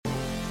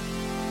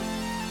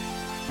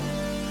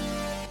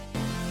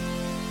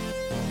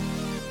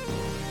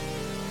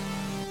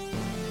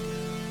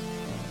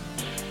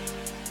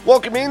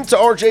Welcome into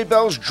RJ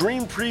Bell's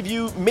Dream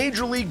Preview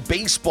Major League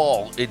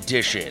Baseball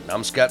edition.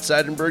 I'm Scott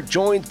Seidenberg,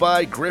 joined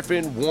by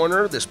Griffin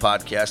Warner. This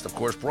podcast, of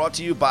course, brought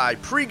to you by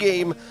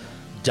pregame.com.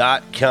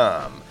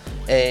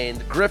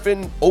 And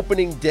Griffin,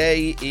 opening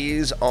day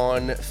is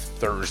on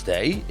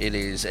Thursday. It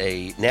is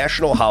a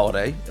national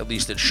holiday, at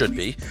least it should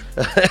be.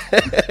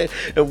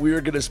 And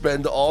we're going to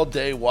spend all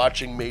day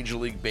watching Major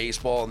League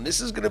Baseball. And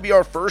this is going to be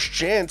our first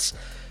chance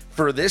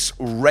for this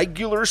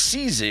regular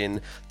season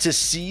to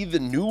see the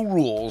new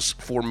rules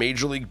for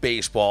Major League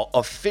Baseball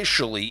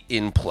officially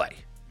in play.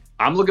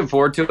 I'm looking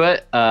forward to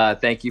it.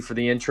 Thank you for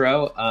the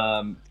intro.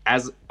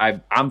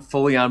 I'm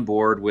fully on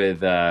board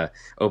with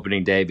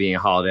opening day being a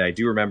holiday. I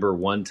do remember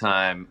one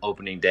time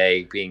opening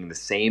day being the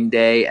same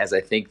day as I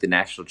think the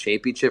national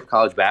championship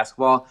college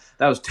basketball.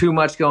 That was too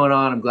much going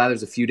on. I'm glad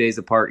there's a few days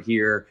apart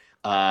here.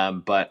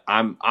 But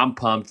I'm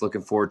pumped,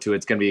 looking forward to it.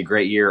 It's going to be a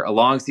great year. A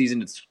long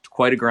season. It's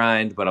quite a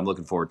grind, but I'm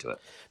looking forward to it.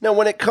 Now,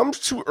 when it comes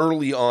to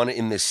early on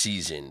in this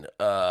season,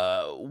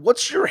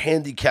 what's your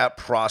handicap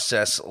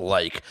process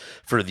like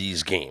for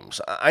these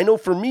games? I know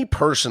for me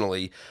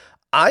personally,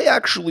 I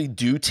actually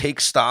do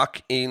take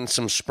stock in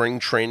some spring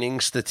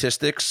training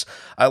statistics.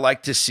 I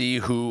like to see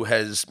who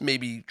has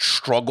maybe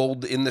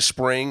struggled in the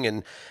spring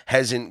and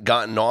hasn't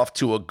gotten off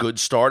to a good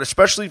start,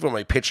 especially from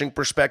a pitching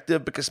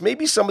perspective, because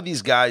maybe some of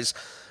these guys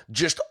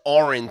just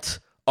aren't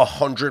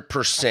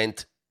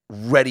 100%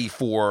 ready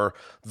for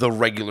the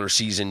regular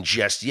season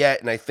just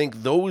yet. And I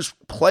think those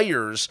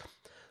players,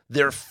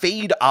 their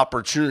fade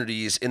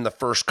opportunities in the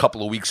first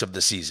couple of weeks of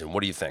the season.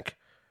 What do you think?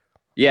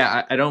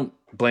 Yeah, I don't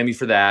blame you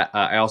for that.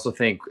 I also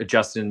think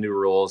adjusting new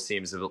rules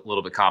seems a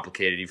little bit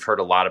complicated. You've heard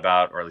a lot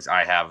about, or at least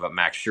I have,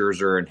 Max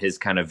Scherzer and his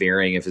kind of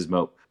varying of his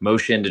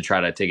motion to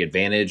try to take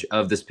advantage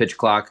of this pitch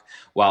clock,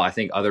 while I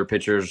think other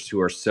pitchers who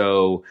are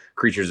so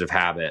creatures of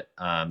habit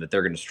that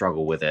they're going to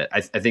struggle with it. I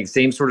think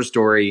same sort of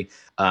story.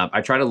 I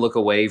try to look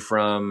away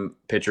from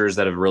pitchers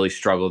that have really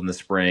struggled in the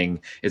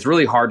spring. It's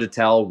really hard to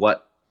tell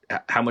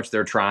how much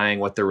they're trying,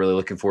 what they're really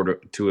looking forward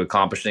to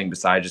accomplishing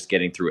besides just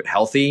getting through it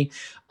healthy.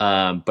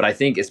 But I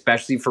think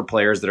especially for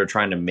players that are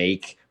trying to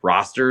make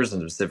rosters,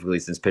 and specifically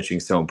since pitching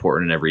is so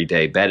important in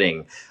everyday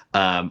betting,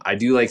 I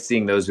do like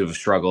seeing those who have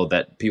struggled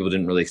that people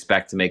didn't really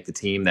expect to make the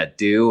team that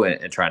do,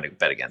 and trying to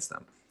bet against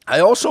them. I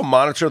also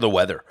monitor the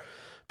weather,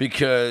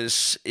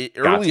 because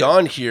early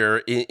on here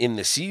in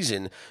the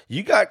season,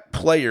 you got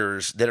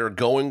players that are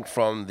going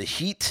from the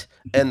heat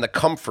and the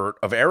comfort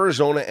of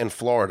Arizona and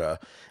Florida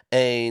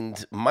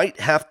and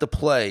might have to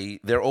play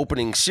their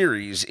opening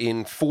series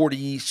in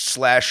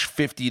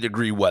 40/50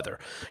 degree weather.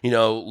 You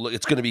know,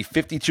 it's going to be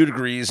 52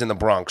 degrees in the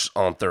Bronx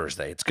on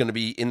Thursday. It's going to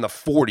be in the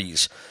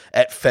 40s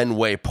at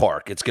Fenway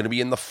Park. It's going to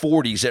be in the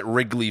 40s at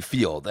Wrigley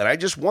Field. And I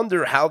just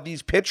wonder how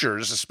these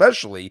pitchers,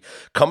 especially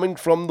coming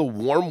from the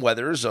warm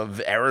weathers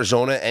of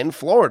Arizona and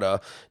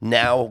Florida,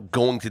 now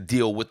going to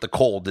deal with the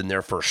cold in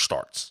their first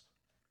starts.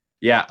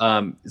 Yeah,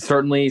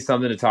 certainly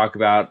something to talk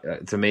about.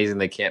 It's amazing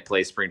they can't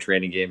play spring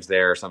training games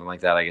there or something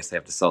like that. I guess they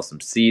have to sell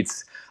some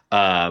seats.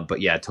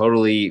 But yeah,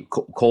 totally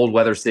cold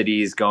weather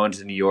cities, going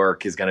to New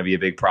York is going to be a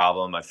big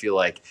problem. I feel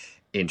like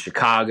in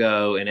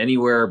Chicago and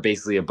anywhere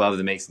basically above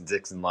the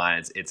Mason-Dixon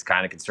line, it's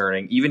kind of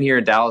concerning. Even here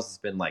in Dallas, it's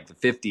been like the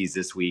 50s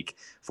this week.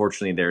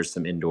 Fortunately, there's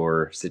some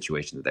indoor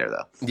situations there,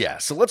 though. Yeah,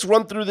 so let's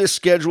run through this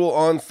schedule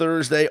on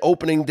Thursday,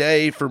 opening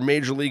day for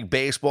Major League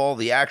Baseball.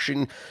 The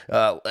action,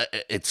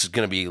 it's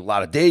going to be a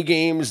lot of day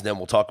games. Then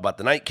we'll talk about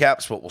the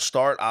nightcaps, but we'll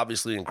start,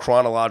 obviously, in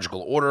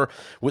chronological order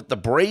with the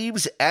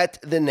Braves at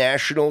the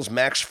Nationals.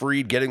 Max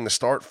Fried getting the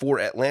start for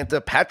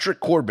Atlanta. Patrick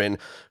Corbin,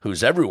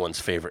 who's everyone's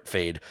favorite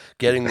fade,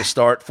 getting the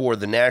start for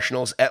the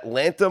Nationals.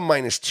 Atlanta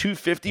minus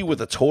 250 with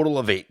a total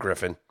of 8,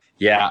 Griffin.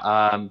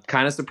 Yeah,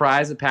 kind of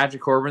surprised at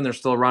Patrick Corbin. They're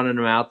still running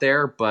him out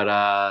there, but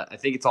I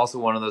think it's also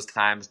one of those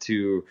times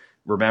to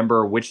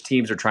remember which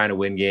teams are trying to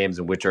win games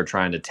and which are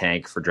trying to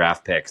tank for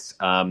draft picks.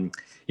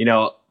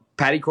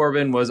 Patty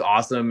Corbin was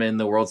awesome in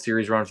the World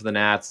Series run for the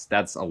Nats.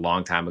 That's a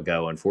long time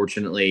ago.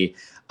 Unfortunately,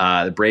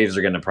 the Braves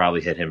are going to probably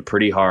hit him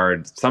pretty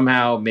hard.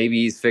 Somehow, maybe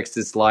he's fixed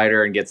his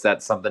slider and gets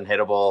that something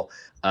hittable.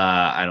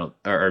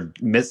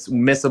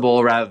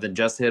 Missable rather than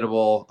just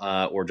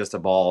hittable, or just a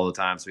ball all the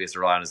time. So he has to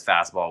rely on his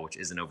fastball, which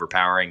isn't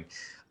overpowering.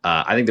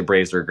 I think the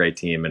Braves are a great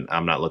team, and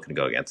I'm not looking to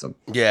go against them.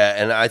 Yeah,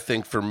 and I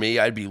think for me,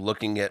 I'd be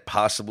looking at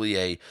possibly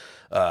a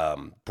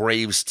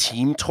Braves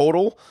team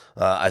total.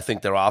 I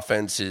think their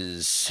offense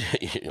is,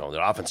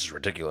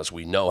 ridiculous.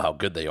 We know how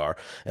good they are,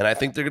 and I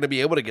think they're going to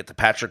be able to get to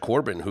Patrick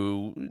Corbin,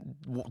 who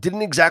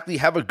didn't exactly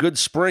have a good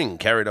spring,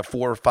 carried a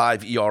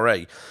 4.5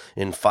 ERA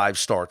in 5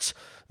 starts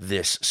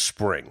this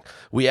spring.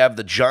 We have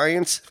the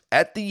Giants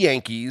at the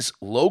Yankees,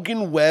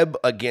 Logan Webb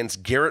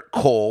against Garrett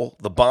Cole,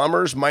 the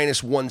Bombers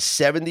minus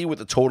 170 with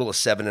a total of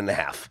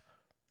 7.5.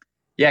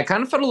 Yeah, it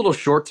kind of felt a little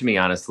short to me,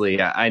 honestly.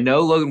 I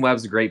know Logan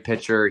Webb's a great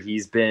pitcher.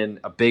 He's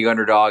been a big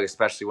underdog,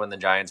 especially when the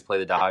Giants play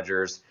the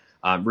Dodgers.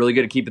 Really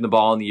good at keeping the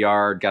ball in the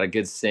yard, got a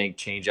good sink,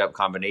 change-up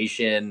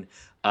combination,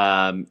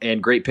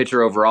 and great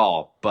pitcher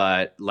overall.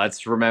 But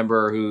let's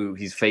remember who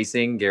he's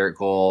facing, Garrett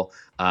Cole.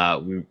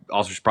 We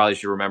also probably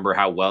should remember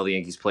how well the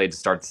Yankees played to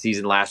start the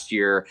season last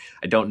year.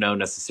 I don't know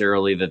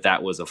necessarily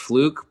that was a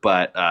fluke,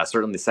 but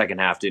certainly the second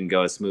half didn't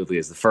go as smoothly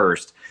as the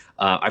first.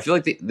 I feel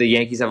like the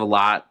Yankees have a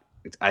lot,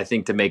 I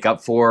think, to make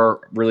up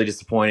for really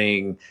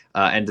disappointing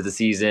end of the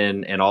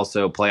season and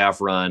also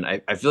playoff run.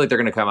 I feel like they're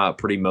going to come out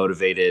pretty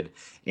motivated,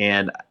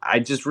 and I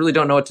just really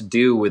don't know what to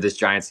do with this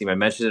Giants team. I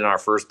mentioned in our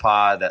first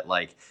pod that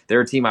like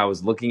they're a team I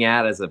was looking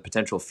at as a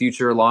potential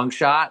future long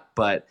shot,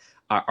 but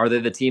are they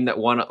the team that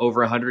won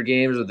over 100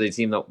 games, or the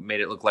team that made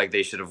it look like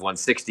they should have won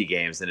 60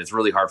 games? And it's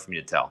really hard for me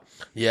to tell.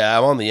 Yeah,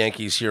 I'm on the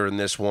Yankees here in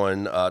this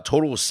one.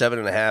 Total was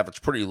 7.5. It's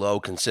pretty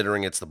low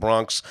considering it's the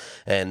Bronx,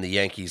 and the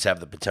Yankees have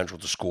the potential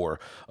to score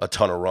a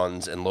ton of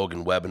runs. And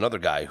Logan Webb, another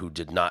guy who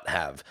did not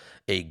have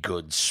a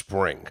good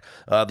spring.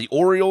 The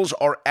Orioles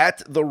are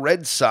at the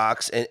Red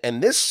Sox,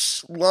 and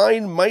this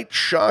line might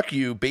shock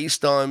you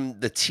based on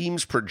the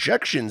team's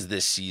projections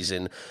this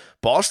season.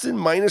 Boston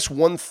minus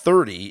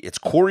 130. It's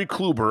Corey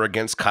Kluber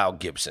against Kyle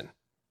Gibson.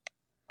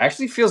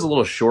 Actually feels a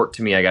little short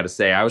to me, I got to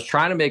say. I was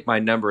trying to make my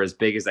number as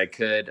big as I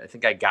could. I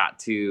think I got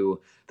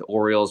to the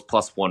Orioles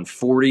plus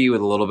 140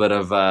 with a little bit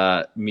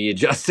of me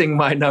adjusting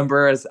my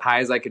number as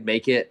high as I could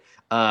make it.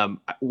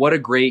 What a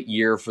great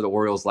year for the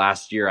Orioles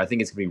last year. I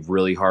think it's going to be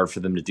really hard for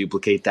them to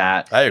duplicate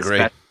that. I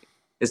agree.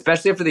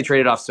 Especially after they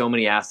traded off so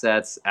many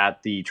assets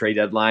at the trade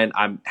deadline.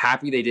 I'm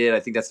happy they did.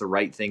 I think that's the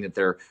right thing, that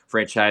their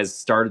franchise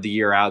started the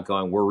year out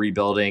going, we're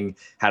rebuilding,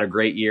 had a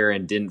great year,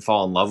 and didn't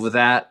fall in love with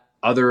that.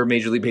 Other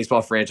Major League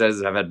Baseball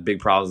franchises have had big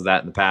problems with that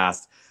in the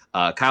past.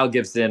 Kyle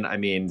Gibson, I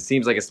mean,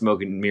 seems like a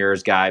smoke and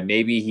mirrors guy.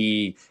 Maybe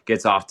he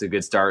gets off to a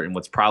good start in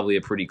what's probably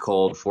a pretty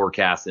cold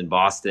forecast in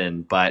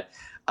Boston, but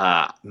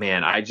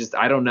man, I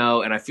don't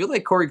know. And I feel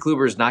like Corey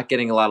Kluber is not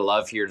getting a lot of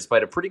love here,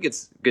 despite a pretty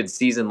good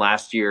season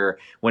last year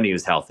when he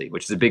was healthy,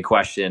 which is a big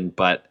question.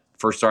 But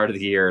first start of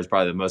the year is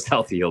probably the most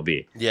healthy he'll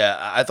be. Yeah,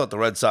 I thought the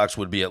Red Sox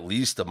would be at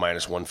least a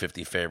minus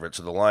 150 favorite,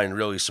 so the line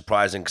really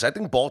surprising because I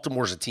think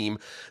Baltimore's a team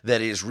that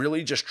is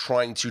really just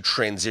trying to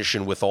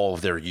transition with all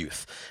of their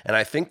youth. And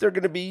I think they're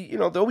going to be,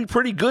 they'll be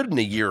pretty good in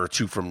a year or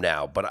two from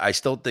now, but I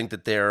still think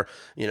that they're,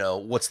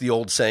 what's the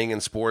old saying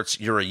in sports?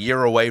 You're a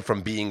year away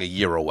from being a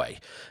year away.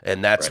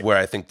 And that's right where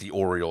I think the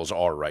Orioles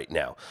are right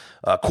now.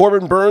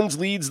 Corbin Burns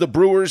leads the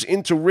Brewers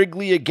into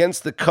Wrigley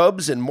against the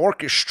Cubs, and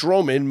Marcus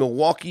Stroman,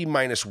 Milwaukee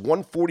minus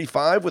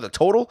 145 with a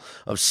total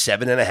of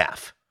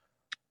 7.5.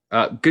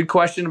 Good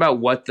question about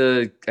what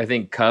I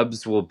think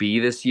Cubs will be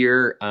this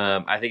year.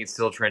 I think it's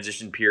still a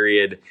transition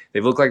period.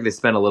 They look like they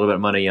spent a little bit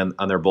of money on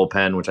their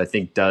bullpen, which I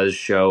think does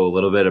show a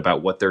little bit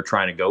about what they're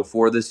trying to go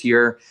for this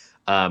year.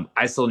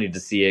 I still need to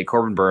see it.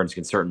 Corbin Burns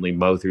can certainly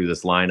mow through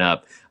this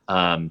lineup.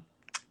 I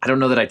don't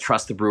know that I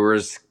trust the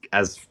Brewers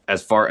as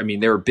far. I mean,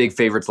 they were big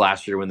favorites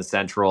last year to win the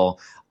Central.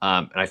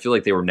 And I feel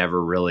like they were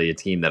never really a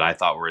team that I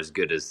thought were as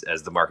good as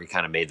the market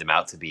kind of made them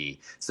out to be.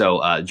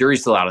 So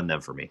jury's still out on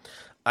them for me.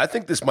 I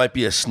think this might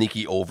be a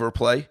sneaky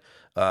overplay.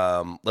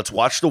 Let's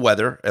watch the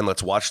weather and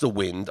let's watch the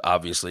wind,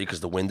 obviously, because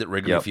the wind at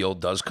Wrigley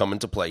Field does come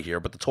into play here.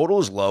 But the total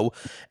is low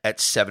at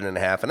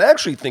 7.5. And I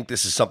actually think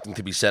this is something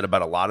to be said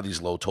about a lot of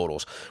these low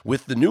totals.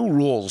 With the new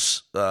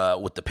rules,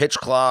 with the pitch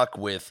clock,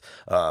 with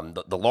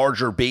the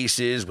larger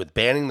bases, with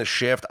banning the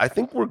shift, I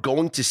think we're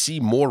going to see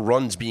more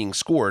runs being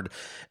scored.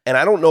 And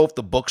I don't know if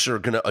the books are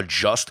going to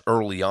adjust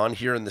early on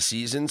here in the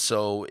season.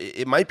 So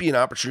it might be an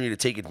opportunity to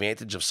take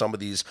advantage of some of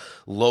these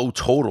low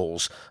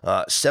totals.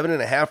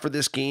 7.5 for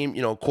this game.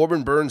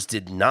 Corbin Burns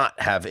did not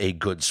have a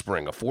good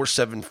spring, a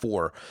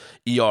 4.74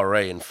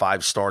 ERA in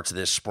 5 starts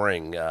this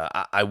spring.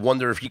 I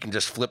wonder if he can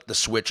just flip the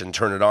switch and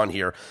turn it on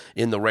here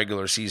in the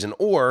regular season,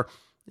 or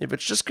if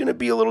it's just going to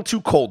be a little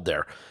too cold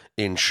there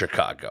in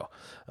Chicago.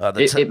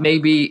 It may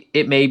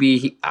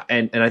be,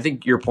 and I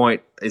think your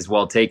point is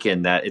well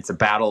taken, that it's a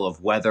battle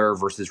of weather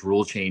versus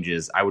rule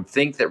changes. I would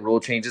think that rule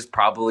changes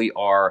probably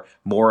are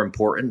more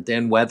important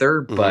than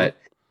weather, but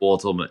we'll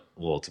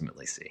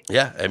ultimately see.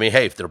 Yeah, I mean,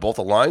 hey, if they're both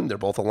aligned, they're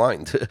both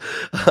aligned.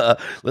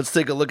 Let's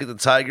take a look at the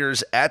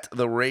Tigers at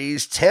the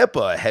Rays.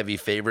 Tampa, heavy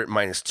favorite,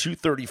 minus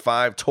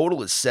 235.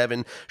 Total is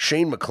 7.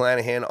 Shane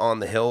McClanahan on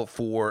the hill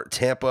for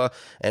Tampa.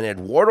 And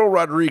Eduardo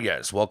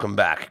Rodriguez, welcome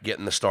back,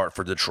 getting the start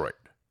for Detroit.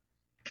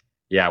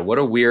 Yeah, what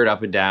a weird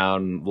up and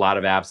down, a lot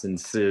of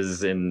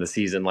absences in the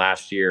season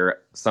last year.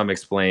 Some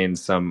explained,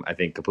 some I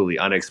think completely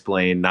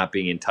unexplained. Not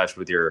being in touch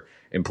with your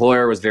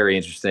employer was very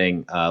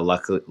interesting.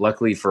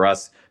 Luckily for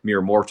us,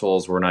 mere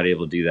mortals, we're not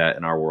able to do that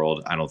in our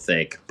world, I don't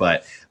think.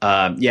 But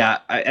I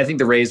think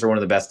the Rays are one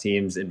of the best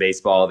teams in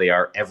baseball. They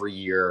are every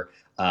year.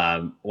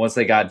 Once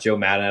they got Joe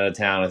Madden out of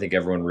town, I think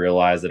everyone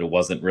realized that it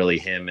wasn't really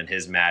him and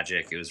his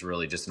magic. It was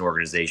really just an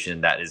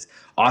organization that is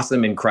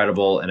awesome,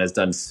 incredible, and has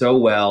done so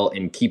well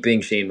in keeping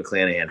Shane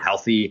McClanahan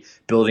healthy,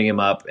 building him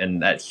up,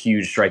 and that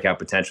huge strikeout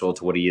potential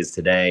to what he is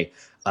today.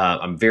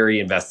 I'm very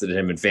invested in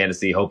him in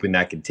fantasy, hoping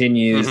that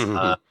continues.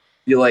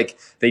 feel like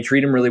they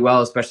treat him really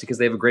well, especially because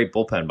they have a great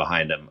bullpen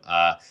behind him.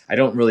 I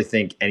don't really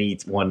think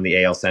anyone in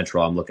the AL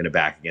Central I'm looking to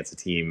back against a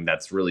team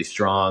that's really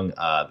strong.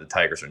 The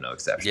Tigers are no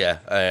exception. Yeah,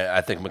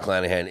 I think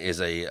McClanahan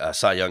is a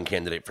Cy Young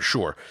candidate for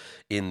sure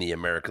in the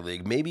American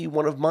League. Maybe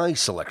one of my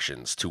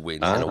selections to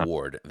win an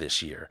award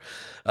this year.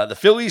 The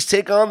Phillies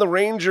take on the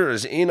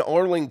Rangers in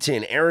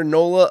Arlington. Aaron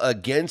Nola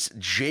against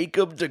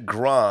Jacob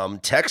deGrom.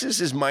 Texas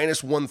is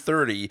minus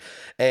 130,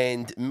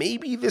 and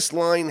maybe this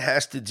line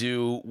has to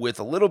do with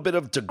a little bit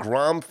of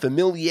deGrom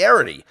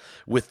familiarity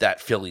with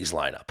that Phillies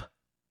lineup.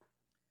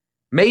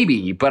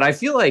 Maybe, but I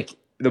feel like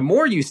the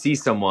more you see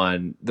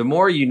someone, the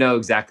more you know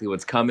exactly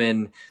what's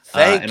coming.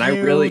 I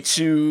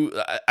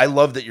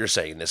love that you're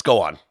saying this.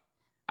 Go on.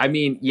 I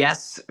mean,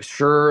 yes,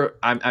 sure.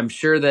 I'm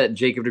sure that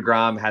Jacob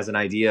deGrom has an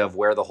idea of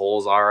where the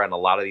holes are on a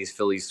lot of these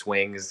Phillies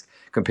swings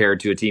compared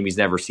to a team he's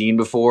never seen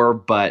before.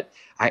 But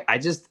I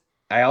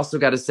also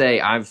got to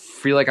say, I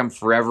feel like I'm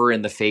forever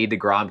in the fade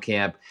deGrom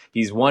camp.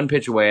 He's one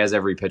pitch away, as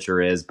every pitcher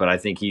is, but I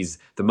think he's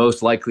the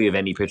most likely of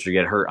any pitcher to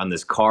get hurt on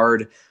this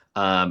card.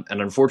 And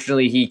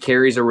unfortunately, he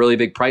carries a really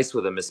big price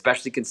with him,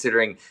 especially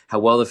considering how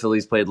well the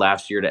Phillies played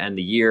last year to end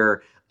the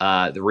year.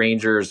 The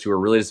Rangers, who are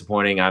really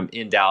disappointing. I'm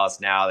in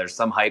Dallas now. There's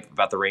some hype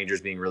about the Rangers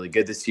being really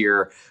good this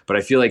year, but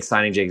I feel like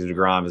signing Jacob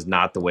deGrom is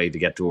not the way to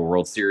get to a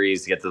World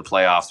Series, to get to the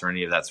playoffs, or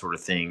any of that sort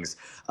of things.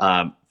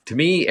 To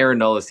me, Aaron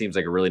Nola seems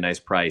like a really nice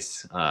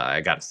price,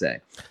 I got to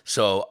say.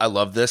 So I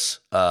love this.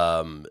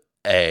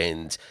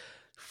 And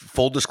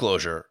full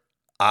disclosure,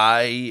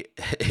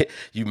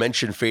 you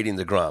mentioned fading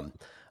deGrom.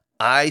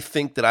 I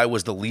think that I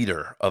was the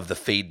leader of the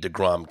Fade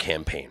deGrom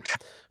campaign.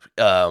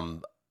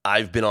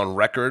 I've been on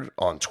record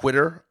on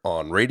Twitter,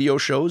 on radio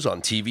shows,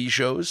 on TV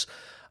shows.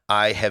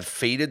 I have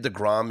faded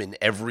deGrom in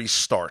every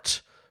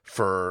start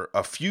for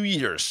a few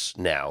years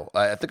now.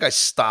 I think I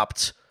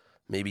stopped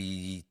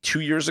maybe 2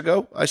 years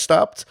ago. I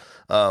stopped.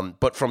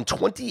 But from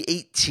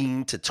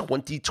 2018 to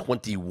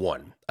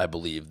 2021, I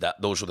believe that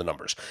those were the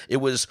numbers. It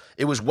was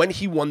when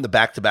he won the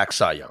back-to-back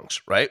Cy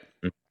Youngs, right?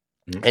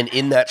 Mm-hmm. And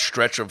in that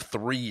stretch of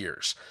 3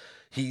 years,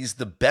 he's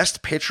the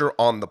best pitcher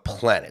on the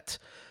planet.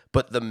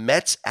 But the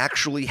Mets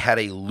actually had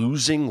a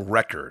losing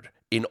record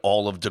in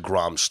all of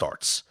deGrom's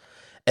starts.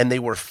 And they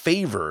were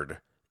favored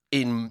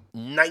in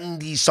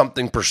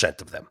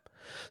 90-something% of them.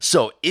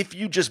 So if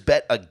you just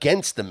bet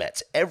against the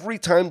Mets, every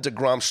time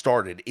deGrom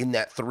started in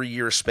that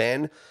 3-year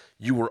span,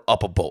 you were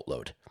up a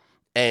boatload.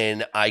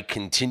 And I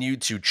continue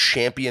to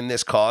champion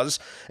this cause.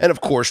 And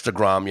of course,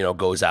 deGrom,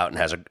 goes out and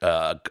has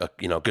a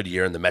good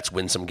year, and the Mets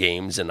win some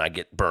games, and I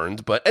get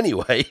burned. But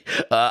anyway,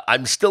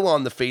 I'm still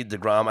on the fade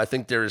deGrom. I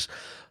think there's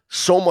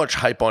so much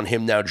hype on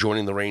him now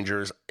joining the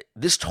Rangers.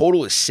 This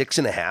total is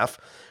 6.5,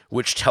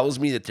 which tells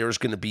me that there's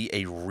going to be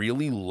a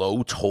really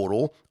low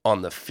total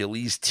on the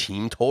Phillies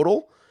team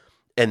total.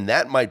 And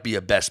that might be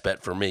a best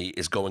bet for me,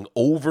 is going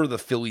over the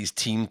Phillies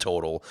team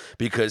total,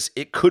 because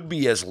it could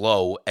be as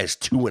low as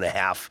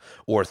 2.5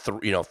 or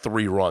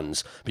 3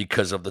 runs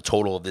because of the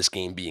total of this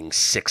game being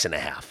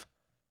 6.5.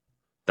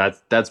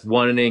 That's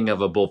one inning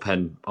of a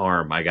bullpen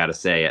arm, I got to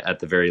say, at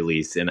the very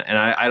least. And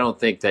I don't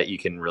think that you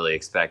can really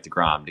expect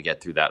deGrom to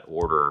get through that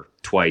order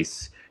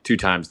twice, 2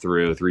 times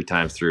through, 3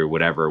 times through,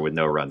 whatever, with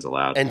no runs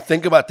allowed. And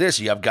think about this.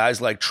 You have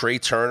guys like Trey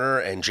Turner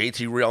and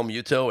JT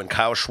Realmuto and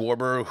Kyle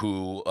Schwarber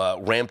who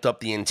ramped up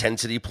the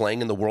intensity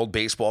playing in the World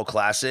Baseball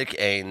Classic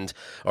and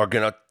are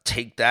going to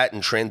take that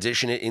and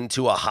transition it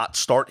into a hot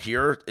start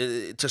here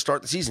to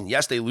start the season.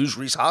 Yes, they lose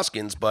Rhys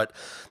Hoskins, but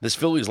this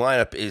Phillies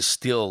lineup is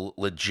still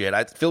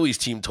legit. Phillies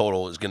team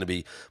total is going to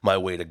be my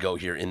way to go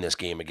here in this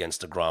game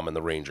against deGrom and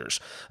the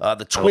Rangers.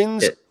 The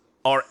Twins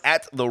are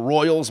at the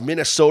Royals.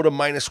 Minnesota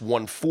minus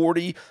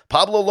 140.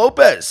 Pablo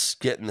Lopez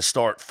getting the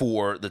start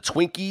for the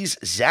Twinkies.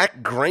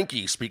 Zach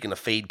Greinke, speaking of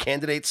fade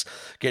candidates,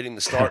 getting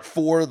the start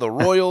for the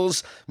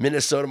Royals.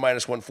 Minnesota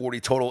minus 140,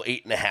 total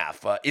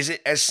 8.5. Is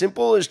it as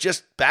simple as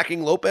just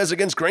backing Lopez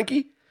against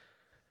Greinke?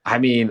 I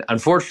mean,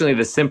 unfortunately,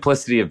 the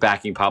simplicity of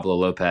backing Pablo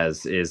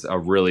Lopez is a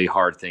really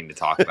hard thing to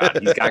talk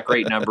about. He's got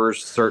great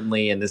numbers,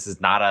 certainly, and this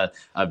is not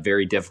a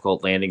very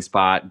difficult landing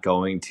spot,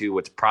 going to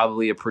what's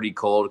probably a pretty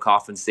cold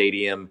Kauffman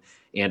Stadium,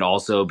 and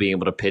also being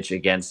able to pitch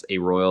against a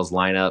Royals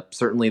lineup.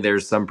 Certainly,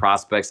 there's some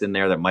prospects in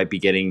there that might be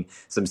getting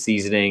some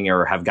seasoning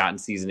or have gotten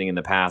seasoning in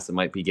the past and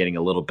might be getting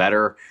a little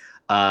better.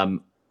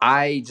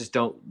 I just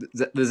don't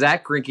 – the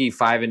Zach Greinke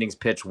 5 innings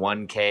pitch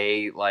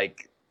 1K,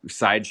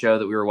 sideshow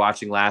that we were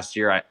watching last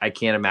year, I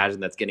can't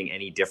imagine that's getting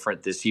any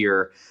different this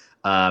year.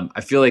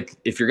 I feel like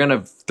if you're going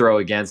to throw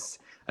against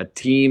a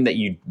team that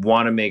you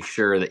want to make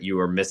sure that you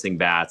are missing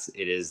bats,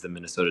 it is the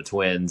Minnesota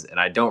Twins, and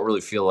I don't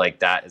really feel like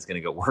that is going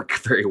to go work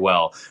very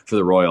well for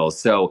the Royals.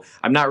 So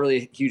I'm not really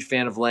a huge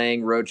fan of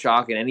laying road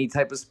chalk in any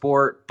type of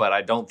sport, but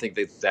I don't think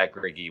that Zach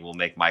Greinke will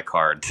make my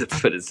card, to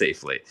put it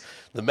safely.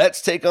 The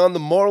Mets take on the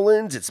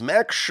Marlins. It's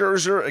Max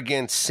Scherzer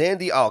against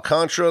Sandy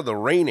Alcantara, the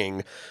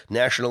reigning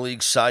National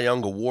League Cy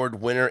Young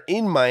Award winner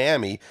in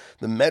Miami.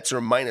 The Mets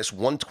are minus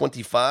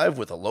 125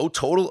 with a low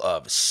total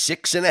of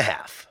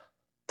 6.5.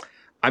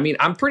 I mean,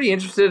 I'm pretty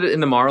interested in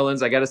the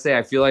Marlins. I got to say,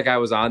 I feel like I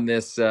was on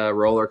this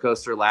roller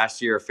coaster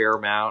last year a fair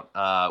amount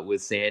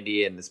with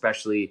Sandy, and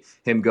especially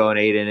him going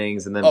 8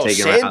 innings and then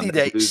taking around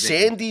and losing.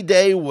 Sandy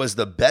Day was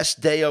the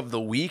best day of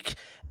the week,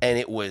 and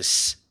it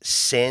was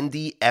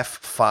Sandy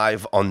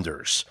F5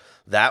 unders.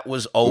 That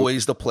was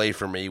always the play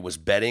for me, was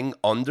betting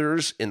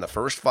unders in the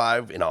first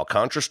 5 in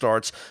Alcantara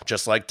starts,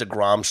 just like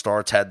DeGrom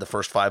starts had the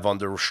first 5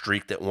 under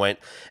streak that went.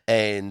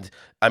 And,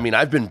 I mean,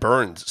 I've been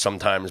burned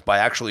sometimes by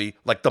actually,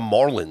 like, the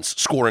Marlins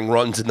scoring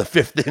runs in the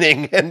 5th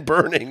inning and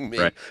burning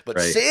me.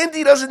 But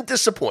Sandy doesn't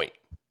disappoint.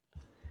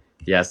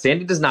 Yeah,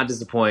 Sandy does not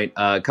disappoint.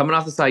 Coming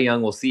off the Cy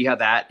Young, we'll see how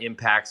that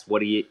impacts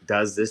what he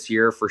does this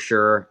year for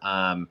sure.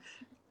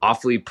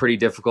 Awfully pretty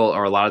difficult,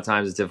 or a lot of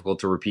times it's difficult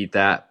to repeat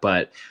that.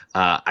 But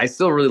I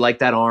still really like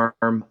that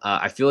arm.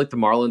 I feel like the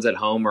Marlins at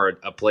home are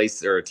a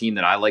place or a team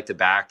that I like to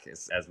back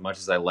as much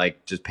as I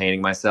like just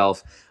painting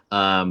myself.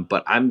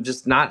 But I'm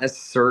just not as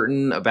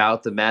certain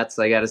about the Mets,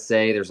 I got to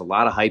say. There's a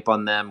lot of hype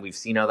on them. We've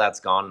seen how that's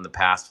gone in the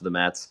past for the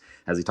Mets,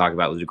 as we talk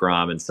about with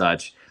DeGrom and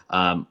such.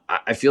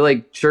 I feel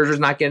like Scherzer's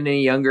not getting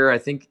any younger. I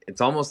think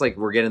it's almost like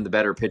we're getting the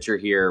better pitcher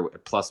here,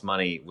 plus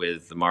money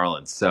with the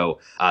Marlins. So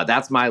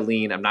that's my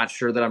lean. I'm not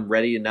sure that I'm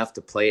ready enough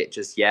to play it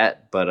just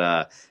yet,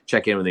 but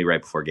check in with me right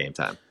before game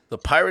time. The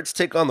Pirates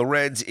take on the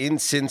Reds in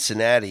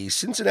Cincinnati.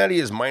 Cincinnati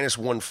is minus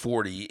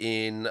 140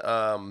 in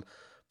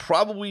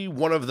probably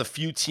one of the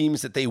few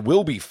teams that they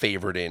will be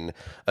favored in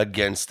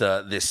against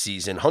this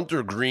season.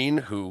 Hunter Green,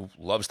 who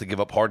loves to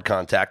give up hard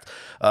contact,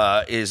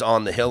 is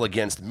on the hill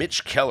against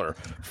Mitch Keller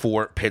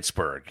for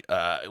Pittsburgh.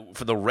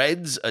 For the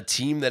Reds, a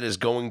team that is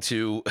going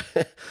to,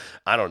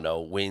 I don't know,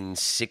 win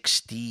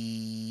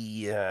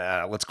 60,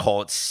 let's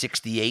call it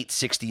 68,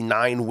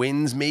 69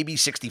 wins, maybe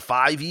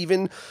 65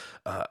 even.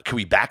 Can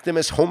we back them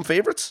as home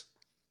favorites?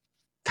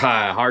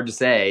 Hard to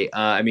say.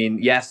 I mean,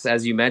 yes,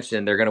 as you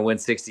mentioned, they're going to win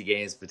 60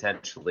 games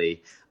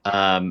potentially.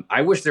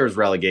 I wish there was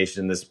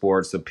relegation in this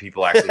sport so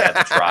people actually had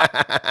to try.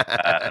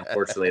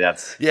 Unfortunately,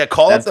 that's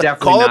call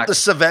up the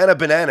Savannah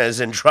Bananas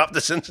and drop the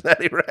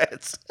Cincinnati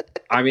Reds.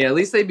 I mean, at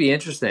least they'd be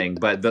interesting,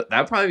 but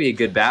that'd probably be a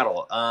good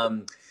battle.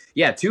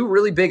 Yeah, 2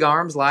 really big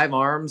arms, live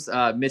arms.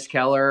 Mitch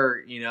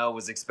Keller,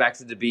 was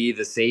expected to be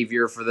the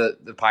savior for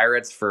the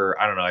Pirates for,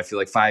 I don't know, I feel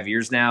like 5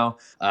 years now.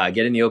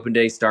 Getting the open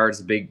day start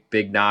is a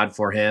big nod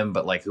for him,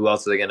 but like, who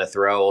else are they going to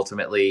throw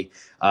ultimately?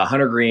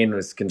 Hunter Green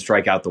can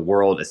strike out the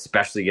world,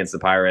 especially against the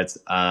Pirates.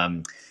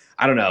 I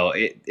don't know.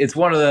 It's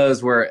one of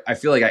those where I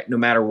feel like no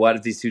matter what,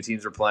 if these two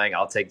teams are playing,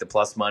 I'll take the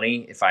plus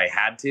money if I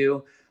had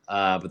to.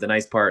 But the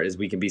nice part is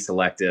we can be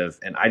selective.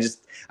 And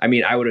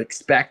I would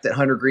expect that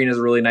Hunter Green has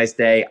a really nice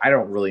day. I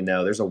don't really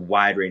know. There's a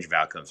wide range of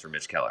outcomes for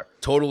Mitch Keller.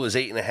 Total is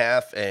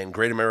 8.5, and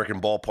Great American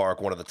Ballpark,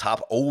 one of the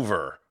top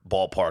over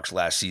ballparks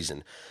last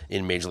season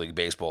in Major League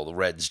Baseball. The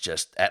Reds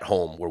just at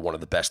home were one of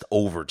the best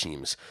over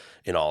teams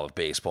in all of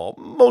baseball,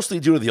 mostly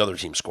due to the other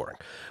team scoring.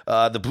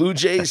 The Blue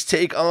Jays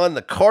take on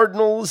the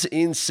Cardinals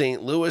in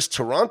St. Louis.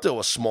 Toronto,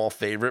 a small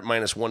favorite,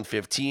 minus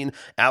 115.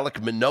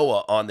 Alek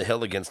Manoah on the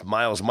hill against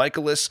Miles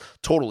Michaelis.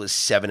 Total is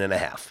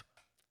 7.5.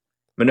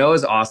 Manoah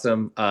is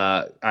awesome.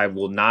 I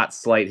will not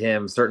slight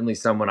him. Certainly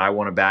someone I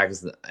want to back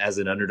as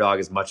an underdog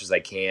as much as I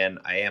can.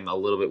 I am a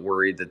little bit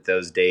worried that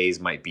those days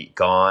might be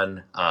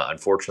gone,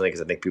 unfortunately,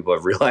 because I think people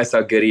have realized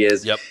how good he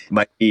is. Yep.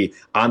 Might be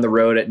on the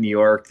road at New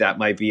York. That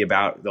might be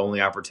about the only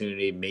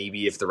opportunity.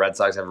 Maybe if the Red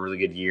Sox have a really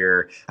good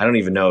year. I don't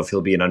even know if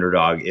he'll be an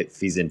underdog if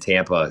he's in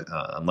Tampa,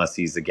 unless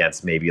he's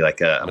against maybe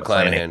like a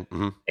McClanahan.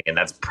 Mm-hmm. And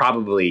that's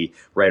probably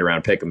right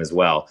around pick'em as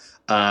well.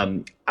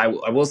 I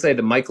will say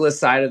the Michaelis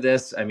side of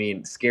this, I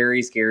mean,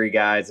 scary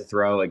guy to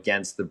throw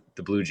against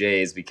the Blue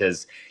Jays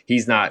because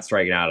he's not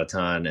striking out a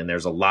ton. And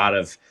there's a lot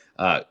of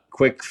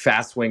quick,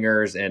 fast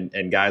swingers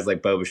and guys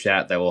like Bo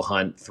Bichette that will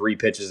hunt 3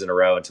 pitches in a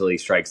row until he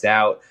strikes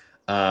out.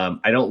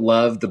 I don't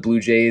love the Blue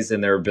Jays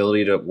and their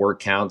ability to work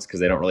counts because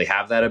they don't really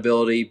have that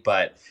ability.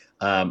 But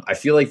I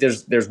feel like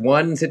there's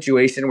one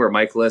situation where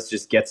Michaelis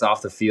just gets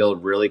off the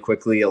field really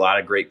quickly, a lot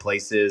of great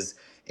places.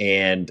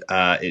 And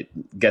it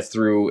gets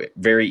through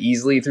very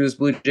easily through this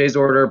Blue Jays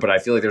order. But I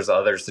feel like there's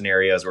other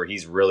scenarios where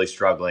he's really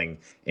struggling,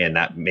 and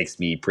that makes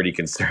me pretty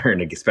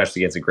concerned,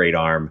 especially against a great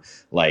arm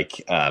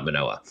like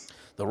Manoah.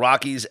 The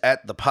Rockies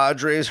at the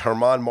Padres.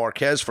 Herman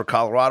Marquez for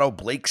Colorado.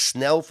 Blake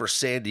Snell for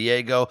San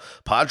Diego.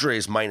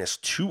 Padres minus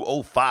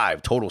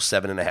 205. Total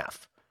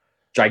 7.5.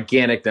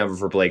 Gigantic number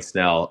for Blake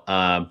Snell.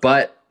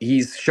 But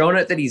he's shown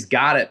it that he's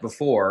got it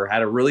before.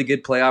 Had a really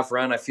good playoff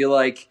run. I feel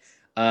like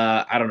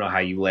I don't know how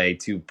you lay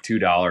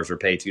 $2 or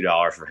pay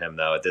 $2 for him,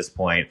 though, at this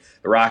point.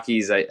 The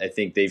Rockies, I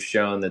think they've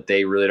shown that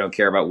they really don't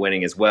care about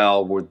winning as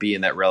well, would be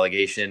in that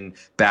relegation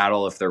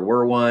battle if there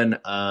were one.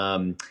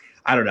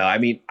 I don't know. I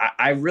mean,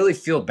 I really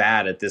feel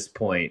bad at this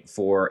point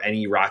for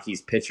any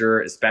Rockies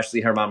pitcher,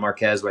 especially Herman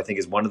Marquez, who I think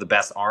is one of the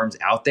best arms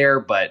out there.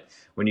 But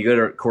when you go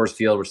to Coors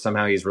Field, which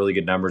somehow he has really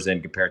good numbers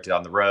in compared to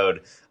on the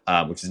road,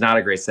 which is not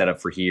a great setup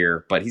for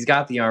here, but he's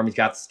got the arm, he's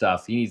got the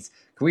stuff. He needs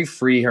Can we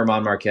free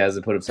Herman Marquez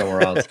and put him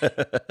somewhere else?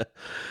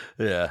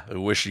 Yeah, I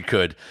wish you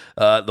could.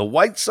 The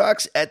White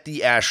Sox at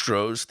the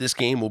Astros. This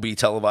game will be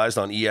televised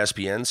on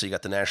ESPN, so you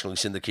got the nationally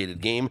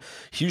syndicated game.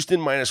 Houston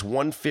minus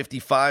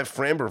 155.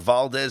 Framber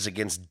Valdez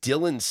against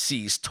Dylan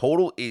Cease.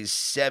 Total is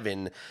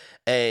 7.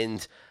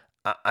 And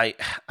I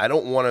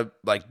don't want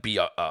to be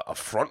a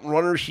front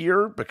runner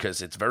here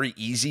because it's very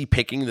easy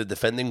picking the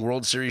defending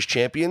World Series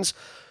champions.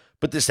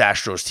 But this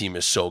Astros team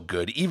is so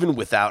good. Even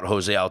without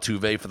Jose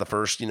Altuve for the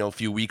first,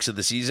 few weeks of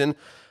the season,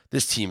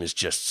 this team is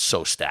just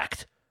so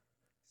stacked.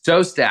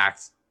 So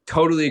stacked.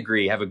 Totally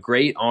agree. Have a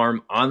great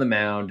arm on the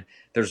mound.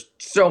 There's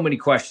so many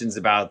questions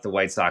about the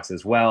White Sox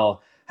as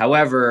well.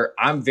 However,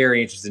 I'm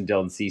very interested in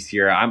Dylan Cease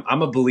here.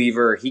 I'm a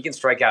believer. He can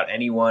strike out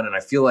anyone, and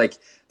I feel like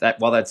that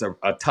while that's a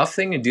tough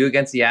thing to do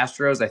against the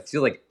Astros, I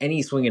feel like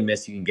any swing and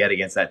miss you can get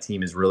against that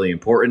team is really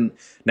important.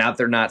 Now that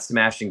they're not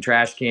smashing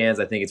trash cans,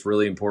 I think it's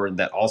really important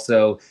that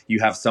also you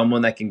have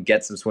someone that can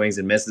get some swings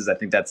and misses. I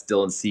think that's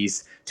Dylan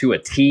Cease to a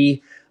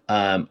T.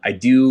 I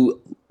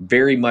do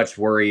very much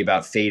worry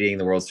about fading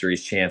the World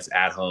Series champs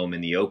at home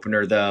in the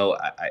opener, though.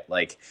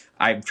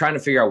 I'm trying to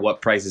figure out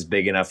what price is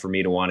big enough for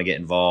me to want to get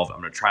involved. I'm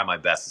going to try my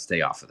best to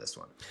stay off of this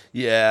one.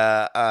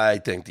 Yeah, I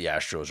think the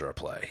Astros are a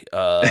play.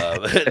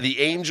 The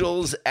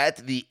Angels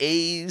at the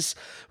A's.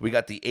 We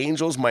got the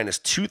Angels minus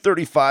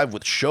 235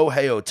 with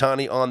Shohei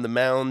Ohtani on the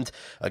mound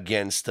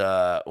against,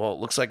 it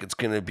looks like it's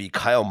going to be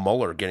Kyle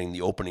Muller getting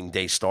the opening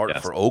day start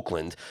for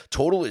Oakland.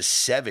 Total is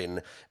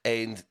 7,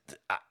 and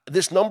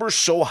this number's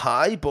so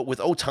high, but with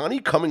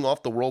Ohtani coming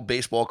off the World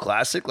Baseball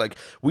Classic,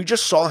 we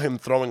just saw him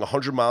throwing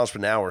 100 miles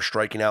per hour,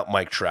 striking out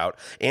Mike Trout.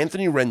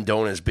 Anthony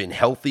Rendon has been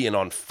healthy and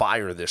on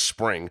fire this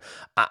spring.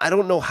 I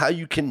don't know how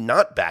you can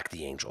not back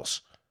the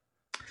Angels.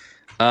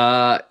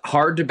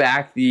 Hard to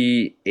back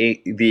the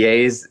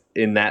A's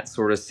in that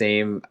sort of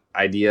same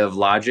idea of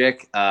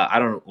logic. I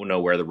don't know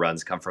where the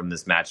runs come from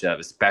this matchup,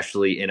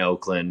 especially in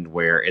Oakland,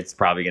 where it's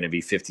probably going to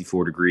be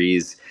 54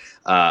 degrees.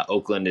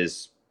 Oakland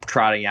is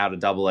trotting out a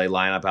double-A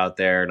lineup out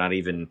there. Not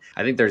even,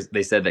 I think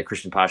they said that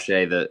Christian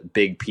Pache, the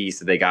big piece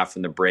that they got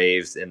from the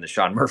Braves in the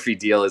Sean Murphy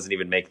deal, isn't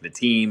even making the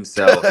team.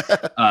 So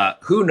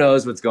who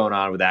knows what's going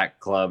on with that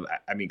club.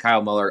 I mean,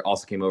 Kyle Muller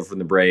also came over from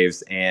the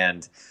Braves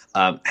and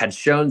had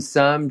shown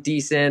some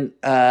decent,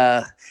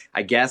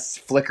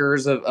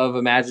 flickers of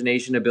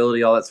imagination,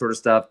 ability, all that sort of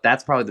stuff.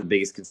 That's probably the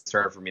biggest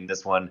concern for me in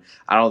this one.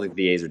 I don't think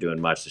the A's are doing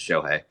much to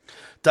Shohei.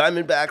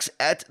 Diamondbacks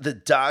at the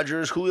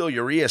Dodgers. Julio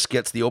Urias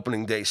gets the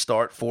opening day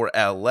start for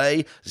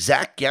L.A.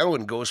 Zach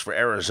Gallen goes for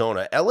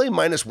Arizona. L.A.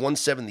 minus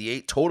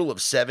 178, total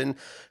of 7.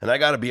 And I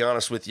got to be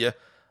honest with you,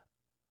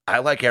 I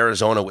like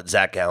Arizona with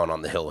Zach Gallen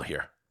on the hill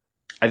here.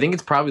 I think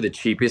it's probably the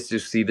cheapest to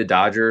see the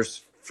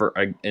Dodgers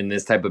in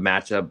this type of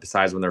matchup,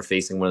 besides when they're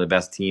facing one of the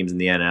best teams in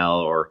the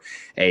NL or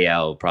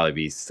AL. Will probably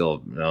be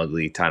still an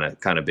ugly kind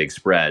of big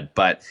spread.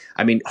 But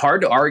I mean,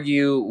 hard to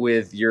argue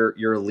with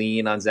your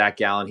lean on Zach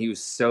Gallen. He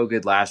was so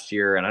good last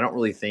year, and I don't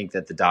really think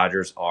that the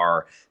Dodgers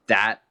are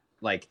that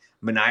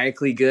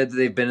maniacally good that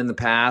they've been in the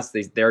past.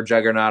 They're a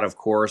juggernaut, of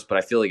course, but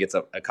I feel like it's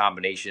a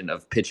combination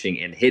of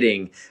pitching and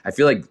hitting. I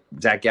feel like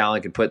Zach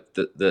Gallen could put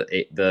the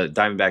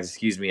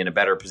Diamondbacks, in a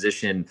better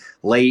position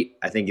late.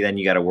 I think then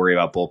you got to worry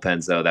about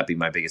bullpens, though. That'd be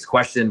my biggest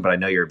question, but I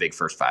know you're a big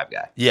first 5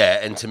 guy. Yeah,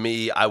 and to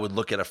me, I would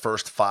look at a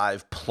first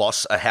 5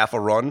 plus a half a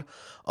run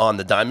on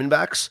the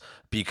Diamondbacks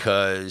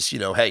because,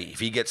 hey, if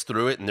he gets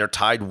through it and they're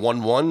tied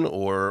 1-1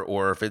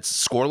 or if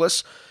it's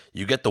scoreless,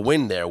 you get the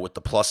win there with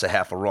the plus a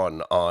half a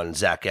run on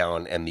Zach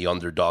Gallen and the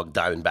underdog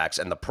Diamondbacks.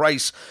 And the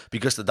price,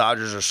 because the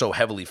Dodgers are so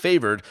heavily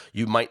favored,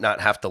 you might not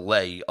have to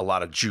lay a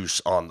lot of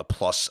juice on the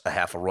plus a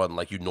half a run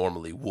like you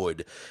normally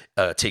would,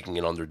 taking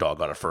an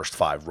underdog on a first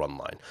 5 run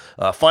line.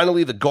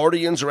 Finally, the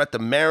Guardians are at the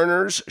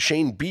Mariners.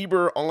 Shane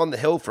Bieber on the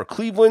hill for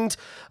Cleveland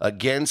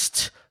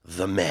against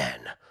the man,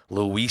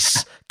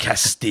 Luis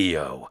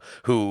Castillo,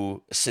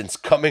 who, since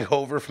coming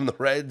over from the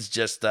Reds,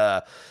 just...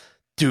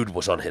 dude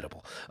was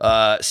unhittable.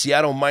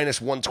 Seattle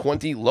minus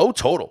 120, low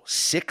total,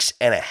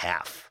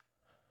 6.5.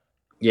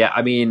 Yeah,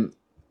 I mean,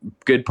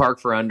 good park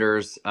for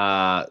unders.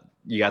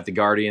 You got the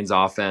Guardians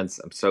offense.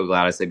 I'm so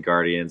glad I said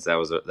Guardians. That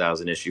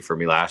was an issue for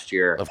me last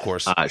year. Of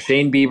course.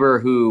 Shane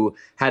Bieber, who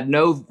had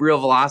no real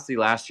velocity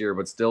last year,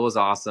 but still was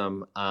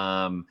awesome.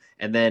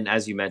 And then,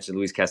 as you mentioned,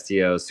 Luis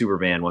Castillo,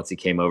 Superman, once he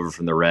came over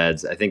from the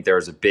Reds. I think there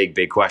was a big,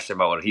 big question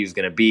about what he was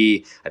going to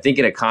be. I think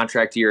in a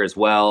contract year as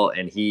well,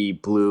 and he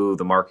blew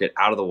the market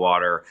out of the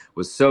water.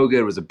 Was so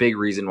good. Was a big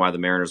reason why the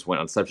Mariners went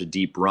on such a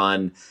deep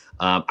run.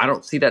 I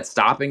don't see that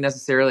stopping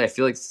necessarily. I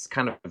feel like it's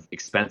kind of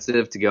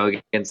expensive to go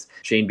against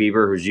Shane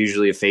Bieber, who's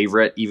usually a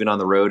favorite, even on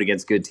the road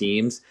against good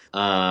teams.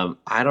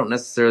 I don't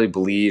necessarily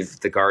believe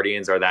the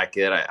Guardians are that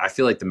good. I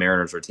feel like the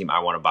Mariners are a team I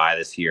want to buy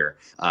this year.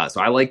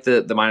 So I like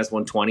the minus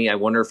 120. I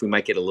wonder if we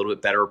might get a little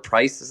bit better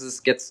price as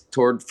this gets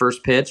toward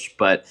first pitch,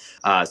 but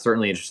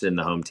certainly interested in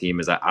the home team.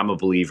 I'm a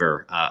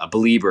believer,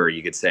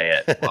 you could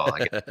say it. Well,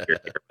 I guess you're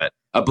here, but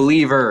a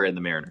believer in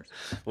the Mariners.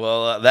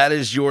 Well, that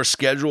is your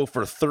schedule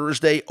for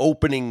Thursday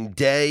opening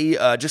day.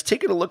 Just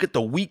taking a look at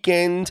the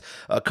weekend,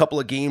 a couple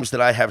of games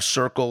that I have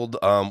circled.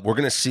 We're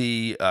going to see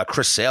see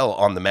Chris Sale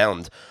on the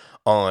mound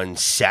on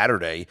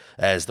Saturday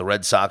as the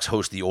Red Sox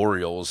host the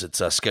Orioles.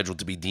 It's scheduled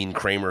to be Dean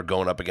Kramer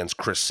going up against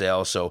Chris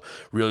Sale, so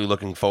really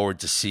looking forward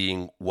to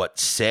seeing what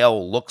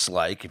Sale looks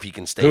like if he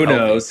can stay healthy. Who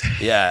knows?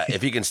 Yeah,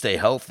 if he can stay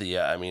healthy.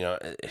 I mean,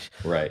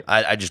 right.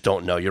 I just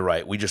don't know. You're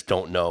right. We just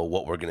don't know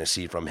what we're going to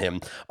see from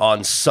him.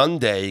 On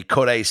Sunday,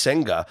 Kodai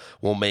Senga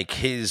will make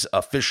his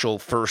official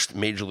first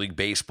Major League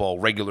Baseball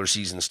regular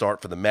season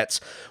start for the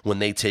Mets when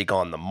they take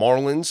on the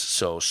Marlins,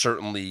 so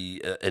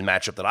certainly a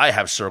matchup that I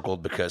have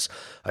circled because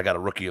I got a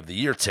Rookie of the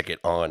Year ticket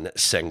on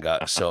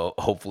Senga, so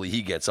hopefully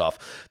he gets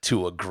off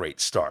to a great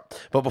start.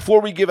 But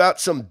before we give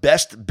out some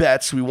best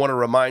bets, we want to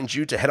remind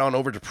you to head on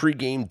over to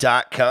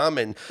pregame.com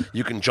and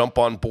you can jump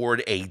on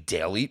board a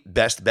daily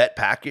best bet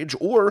package,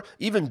 or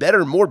even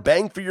better, more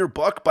bang for your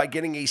buck by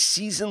getting a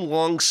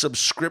season-long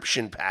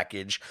subscription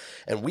package.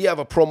 And we have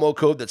a promo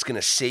code that's going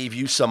to save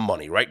you some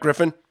money, right,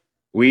 Griffin?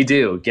 We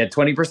do. Get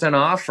 20%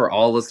 off for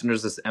all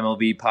listeners to this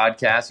MLB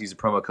podcast. Use the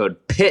promo code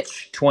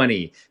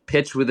PITCH20.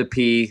 Pitch with a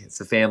P. It's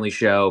a family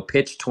show.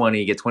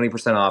 PITCH20. Get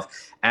 20%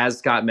 off. As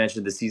Scott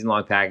mentioned, the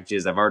season-long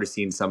packages, I've already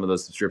seen some of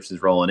those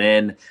subscriptions rolling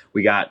in.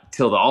 We got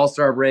till the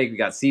All-Star break. We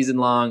got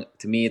season-long.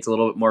 To me, it's a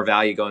little bit more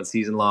value going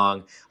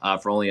season-long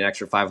for only an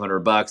extra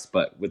 $500.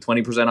 But with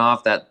 20%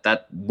 off,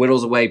 that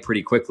whittles away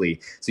pretty quickly.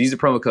 So use the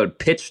promo code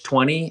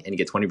PITCH20 and you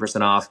get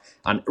 20% off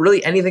on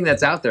really anything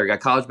that's out there.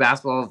 Got college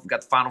basketball. We've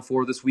got the Final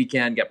Four this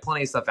weekend. Got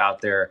plenty of stuff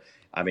out there.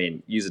 I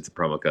mean, use it to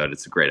promo code.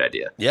 It's a great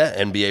idea. Yeah,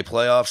 NBA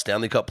playoffs,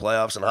 Stanley Cup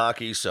playoffs, and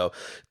hockey. So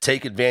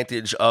take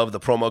advantage of the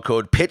promo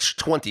code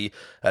PITCH20.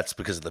 That's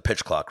because of the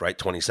pitch clock, right?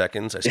 20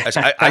 seconds.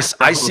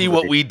 I see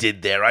what we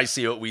did there.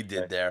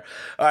 There.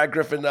 All right,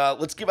 Griffin,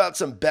 let's give out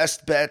some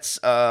best bets.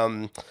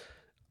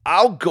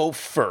 I'll go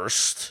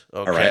first,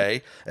 okay?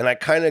 Right. And I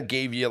kind of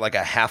gave you like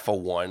a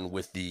 0.5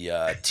 with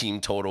the team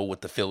total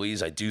with the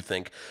Phillies. I do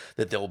think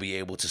that they'll be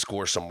able to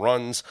score some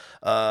runs.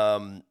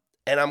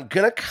 And I'm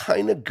going to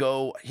kind of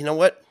go, you know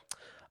what?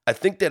 I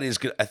think that is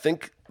good. I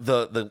think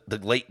the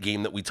late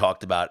game that we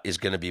talked about is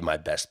going to be my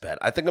best bet.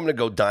 I think I'm going to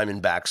go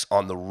Diamondbacks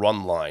on the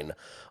run line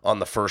on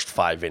the first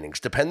 5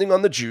 innings, depending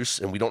on the juice.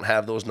 And we don't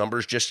have those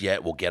numbers just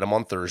yet. We'll get them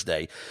on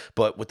Thursday.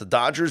 But with the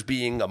Dodgers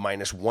being a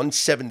minus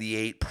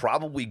 178,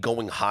 probably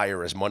going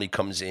higher as money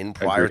comes in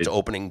prior to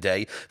opening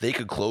day, they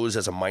could close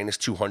as a minus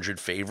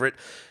 200 favorite.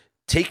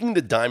 Taking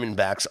the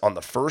Diamondbacks on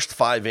the first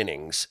 5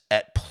 innings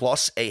at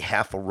plus a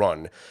 0.5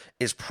 run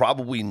is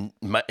probably,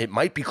 it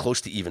might be close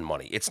to even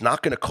money. It's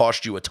not going to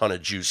cost you a ton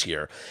of juice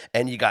here.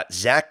 And you got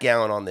Zach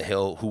Gallen on the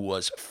hill, who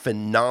was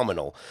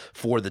phenomenal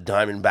for the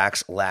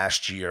Diamondbacks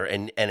last year,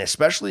 and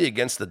especially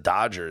against the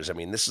Dodgers. I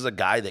mean, this is a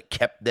guy that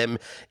kept them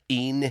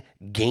in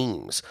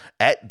games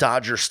at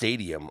Dodger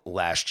Stadium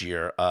last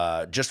year.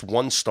 Just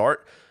one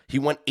start. He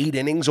went 8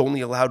 innings,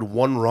 only allowed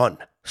 1 run.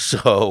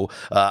 So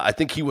I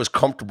think he was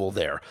comfortable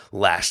there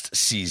last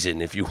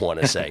season, if you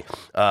want to say.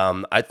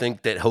 I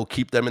think that he'll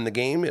keep them in the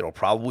game. It'll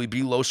probably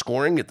be low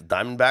scoring. If the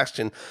Diamondbacks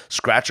can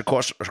scratch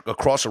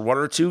across a run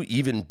or two,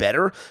 even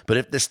better. But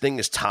if this thing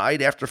is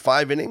tied after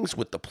 5 innings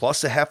with the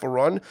plus a 0.5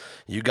 run,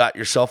 you got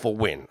yourself a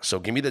win. So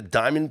give me the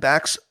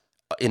Diamondbacks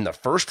in the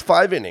first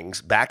 5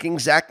 innings, backing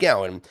Zach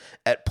Gallen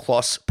at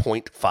plus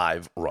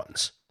 0.5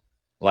 runs.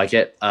 Like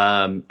it.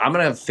 I'm going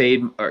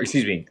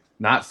to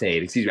not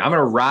fade. I'm going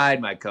to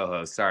ride my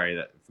co-host. Sorry,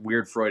 that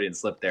weird Freudian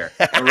slip there.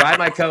 I'm going to ride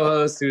my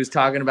co-host who's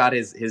talking about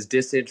his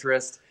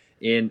disinterest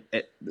in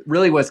it.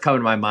 Really what's coming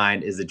to my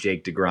mind is a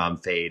Jake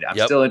DeGrom fade. I'm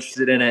still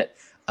interested in it.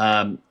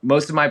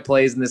 Most of my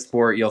plays in this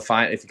sport, you'll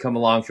find if you come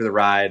along for the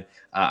ride,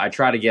 I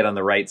try to get on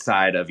the right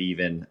side of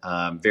even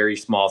very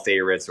small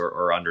favorites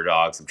or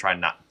underdogs. I'm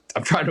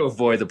trying to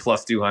avoid the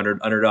plus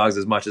 200 underdogs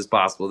as much as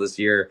possible this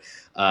year.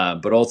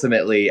 But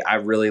ultimately, I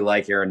really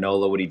like Aaron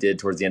Nola, what he did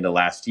towards the end of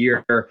last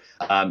year.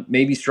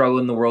 Maybe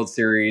struggled in the World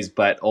Series,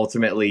 but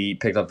ultimately he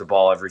picked up the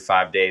ball every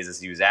 5 days as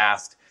he was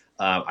asked.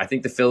 I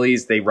think the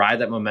Phillies, they ride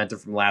that momentum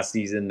from last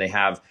season. They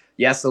have,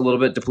 yes, a little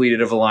bit depleted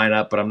of a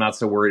lineup, but I'm not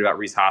so worried about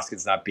Rhys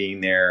Hoskins not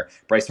being there.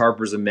 Bryce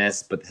Harper's a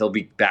miss, but he'll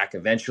be back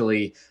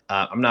eventually.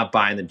 I'm not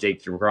buying the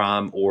Jake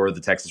DeGrom or the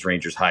Texas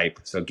Rangers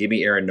hype. So give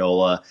me Aaron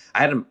Nola.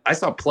 I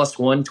saw plus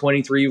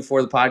 123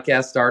 before the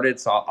podcast started,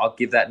 so I'll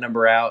give that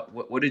number out.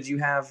 What did you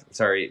have?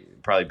 Sorry,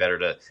 probably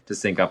better to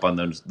sync up on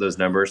those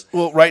numbers.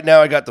 Well, right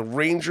now I got the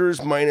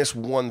Rangers minus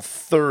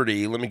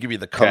 130. Let me give you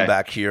the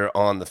comeback here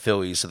on the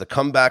Phillies. So the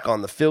comeback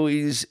on the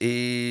Phillies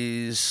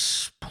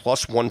is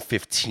plus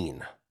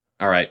 115.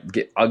 All right,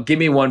 give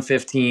me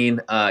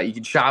 115. You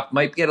can shop,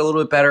 might get a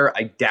little bit better.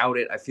 I doubt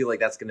it. I feel like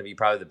that's going to be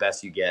probably the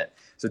best you get.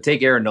 So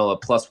take Aaron Nola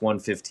plus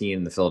 115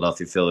 in the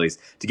Philadelphia Phillies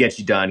to get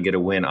you done, get a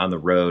win on the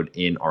road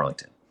in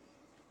Arlington.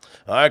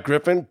 All right,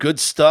 Griffin, good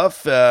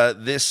stuff.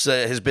 This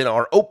has been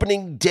our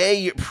opening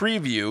day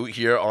preview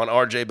here on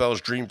RJ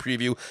Bell's Dream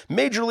Preview,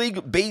 Major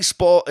League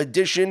Baseball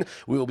edition.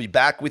 We will be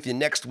back with you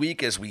next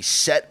week as we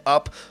set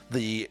up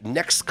the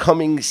next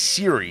coming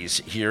series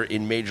here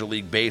in Major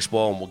League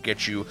Baseball, and we'll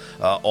get you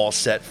all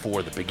set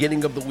for the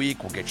beginning of the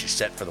week. We'll get you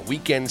set for the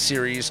weekend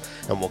series,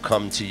 and we'll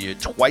come to you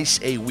twice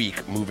a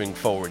week moving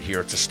forward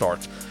here to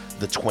start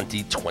the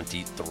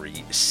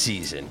 2023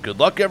 season. Good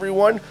luck,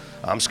 everyone.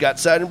 I'm Scott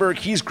Seidenberg.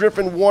 He's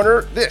Griffin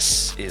Warner.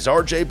 This is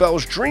RJ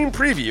Bell's Dream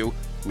Preview,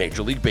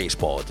 Major League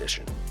Baseball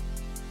edition.